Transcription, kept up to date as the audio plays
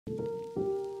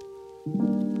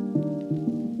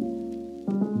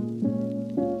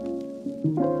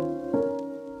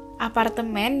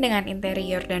Apartemen dengan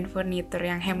interior dan furnitur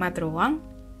yang hemat ruang,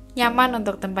 nyaman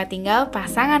untuk tempat tinggal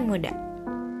pasangan muda.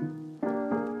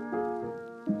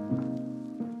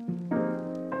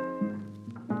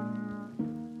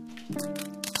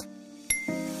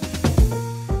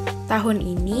 Tahun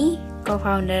ini,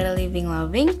 Co-Founder Living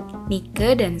Loving,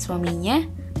 Nike dan suaminya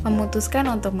memutuskan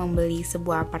untuk membeli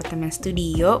sebuah apartemen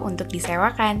studio untuk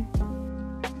disewakan.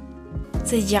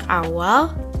 Sejak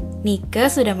awal, Nike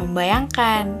sudah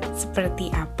membayangkan seperti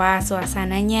apa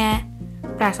suasananya,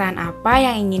 perasaan apa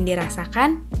yang ingin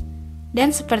dirasakan,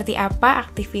 dan seperti apa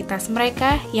aktivitas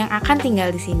mereka yang akan tinggal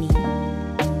di sini.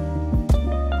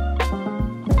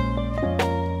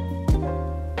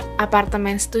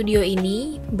 Apartemen studio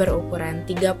ini berukuran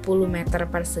 30 meter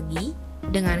persegi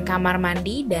dengan kamar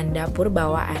mandi dan dapur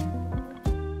bawaan.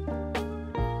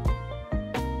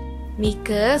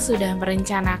 Nike sudah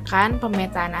merencanakan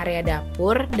pemetaan area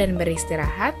dapur dan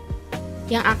beristirahat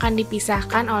yang akan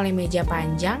dipisahkan oleh meja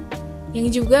panjang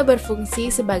yang juga berfungsi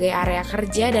sebagai area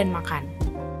kerja dan makan.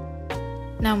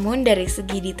 Namun dari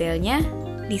segi detailnya,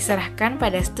 diserahkan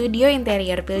pada studio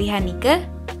interior pilihan Nike,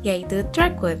 yaitu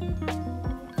Trackwood.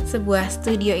 Sebuah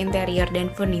studio interior dan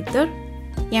furnitur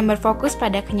yang berfokus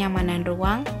pada kenyamanan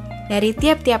ruang dari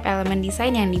tiap-tiap elemen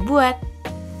desain yang dibuat.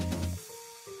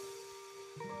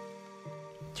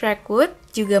 Trackwood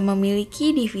juga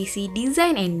memiliki divisi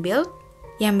Design and Build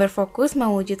yang berfokus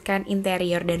mewujudkan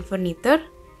interior dan furnitur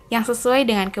yang sesuai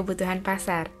dengan kebutuhan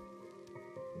pasar.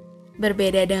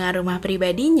 Berbeda dengan rumah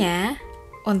pribadinya,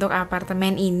 untuk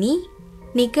apartemen ini,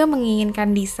 Nike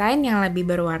menginginkan desain yang lebih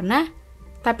berwarna,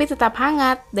 tapi tetap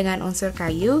hangat dengan unsur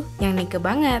kayu yang Nike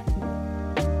banget.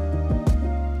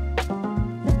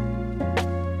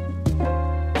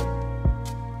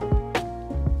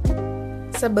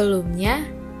 Sebelumnya,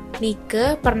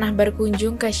 Nike pernah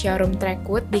berkunjung ke showroom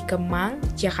Trackwood di Kemang,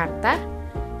 Jakarta,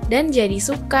 dan jadi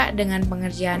suka dengan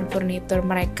pengerjaan furnitur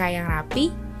mereka yang rapi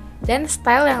dan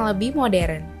style yang lebih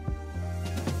modern.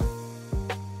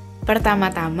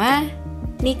 Pertama-tama,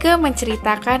 Nike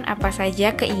menceritakan apa saja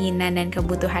keinginan dan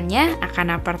kebutuhannya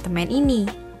akan apartemen ini.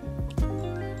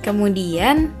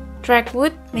 Kemudian,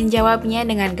 Trackwood menjawabnya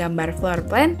dengan gambar floor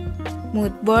plan,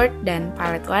 mood board, dan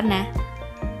palet warna.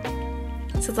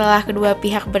 Setelah kedua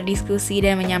pihak berdiskusi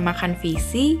dan menyamakan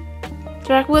visi,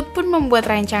 Trackwood pun membuat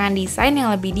rancangan desain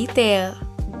yang lebih detail.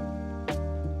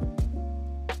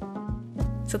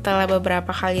 Setelah beberapa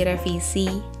kali revisi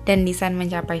dan desain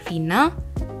mencapai final,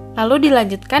 lalu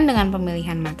dilanjutkan dengan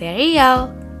pemilihan material,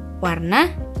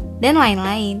 warna, dan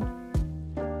lain-lain.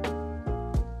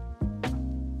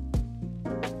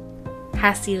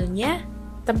 Hasilnya,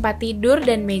 tempat tidur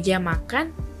dan meja makan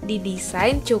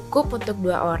didesain cukup untuk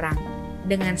 2 orang,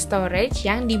 dengan storage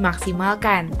yang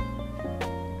dimaksimalkan.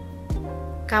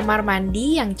 Kamar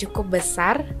mandi yang cukup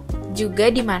besar juga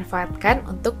dimanfaatkan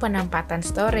untuk penempatan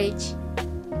storage.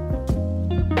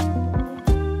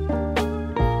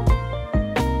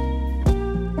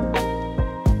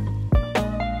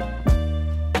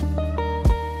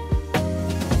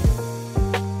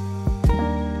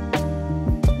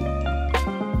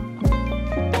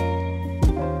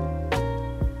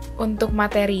 Untuk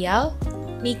material,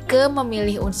 Nike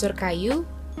memilih unsur kayu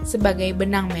sebagai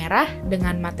benang merah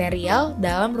dengan material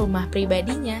dalam rumah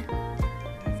pribadinya.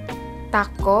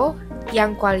 Tako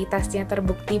yang kualitasnya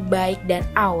terbukti baik dan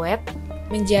awet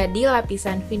menjadi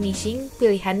lapisan finishing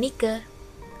pilihan Nike.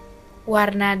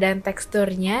 Warna dan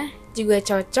teksturnya juga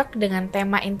cocok dengan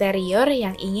tema interior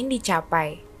yang ingin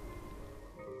dicapai.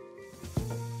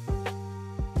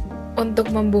 Untuk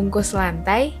membungkus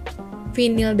lantai,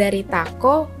 vinil dari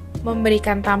Tako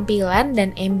memberikan tampilan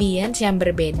dan ambience yang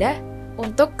berbeda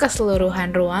untuk keseluruhan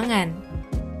ruangan.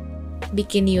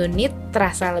 Bikin unit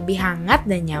terasa lebih hangat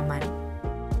dan nyaman.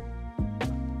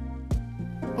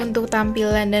 Untuk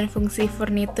tampilan dan fungsi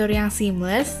furnitur yang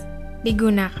seamless,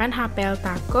 digunakan HPL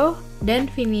Tako dan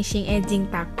finishing edging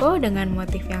Tako dengan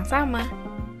motif yang sama.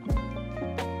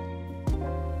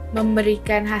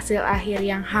 Memberikan hasil akhir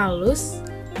yang halus,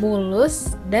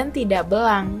 mulus, dan tidak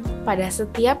belang pada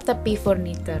setiap tepi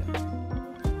furnitur.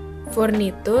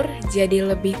 Furnitur jadi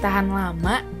lebih tahan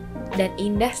lama dan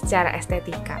indah secara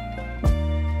estetika.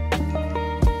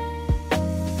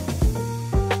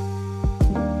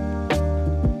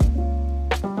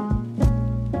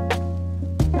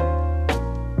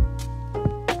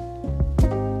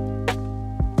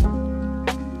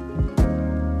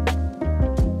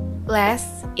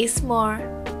 Less is more.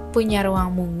 Punya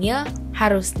ruang mungil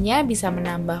harusnya bisa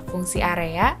menambah fungsi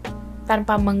area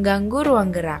tanpa mengganggu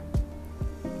ruang gerak.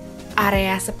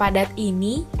 Area sepadat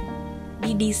ini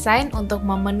didesain untuk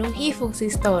memenuhi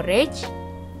fungsi storage,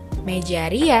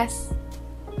 meja rias,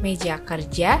 meja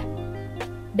kerja,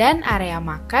 dan area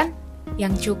makan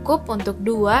yang cukup untuk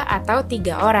 2 atau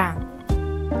 3 orang.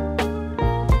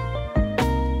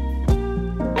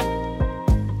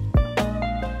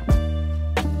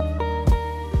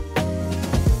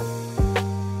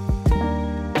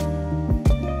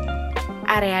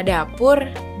 Area dapur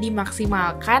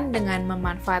dimaksimalkan dengan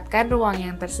memanfaatkan ruang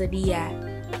yang tersedia.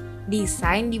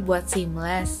 Desain dibuat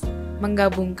seamless,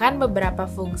 menggabungkan beberapa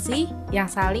fungsi yang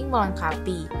saling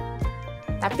melengkapi,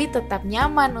 tapi tetap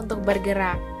nyaman untuk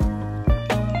bergerak.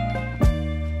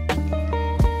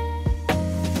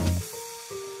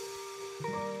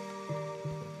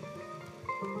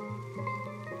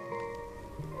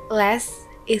 Less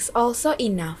is also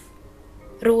enough.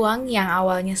 Ruang yang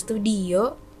awalnya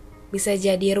studio bisa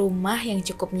jadi rumah yang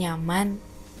cukup nyaman,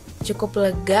 cukup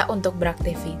lega untuk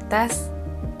beraktivitas,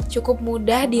 cukup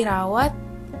mudah dirawat,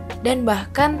 dan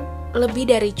bahkan lebih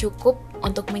dari cukup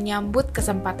untuk menyambut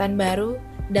kesempatan baru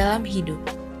dalam hidup.